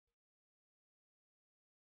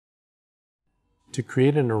To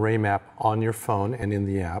create an array map on your phone and in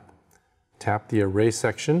the app, tap the Array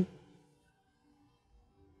section,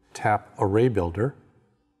 tap Array Builder,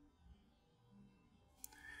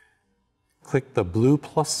 click the blue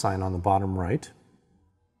plus sign on the bottom right,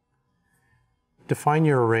 define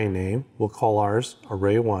your array name. We'll call ours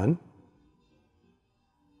Array1,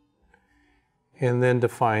 and then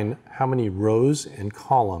define how many rows and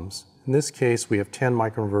columns. In this case, we have 10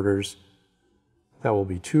 microinverters. That will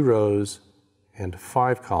be 2 rows and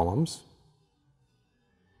 5 columns.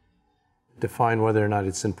 Define whether or not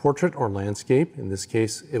it's in portrait or landscape. In this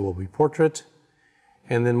case, it will be portrait.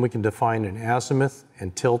 And then we can define an azimuth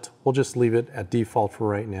and tilt. We'll just leave it at default for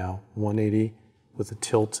right now, 180 with a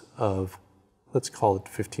tilt of, let's call it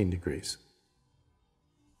 15 degrees.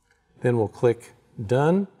 Then we'll click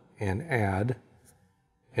Done and Add,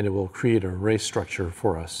 and it will create an array structure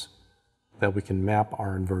for us that we can map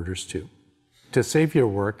our inverters to. To save your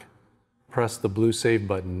work, press the blue Save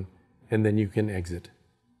button, and then you can exit.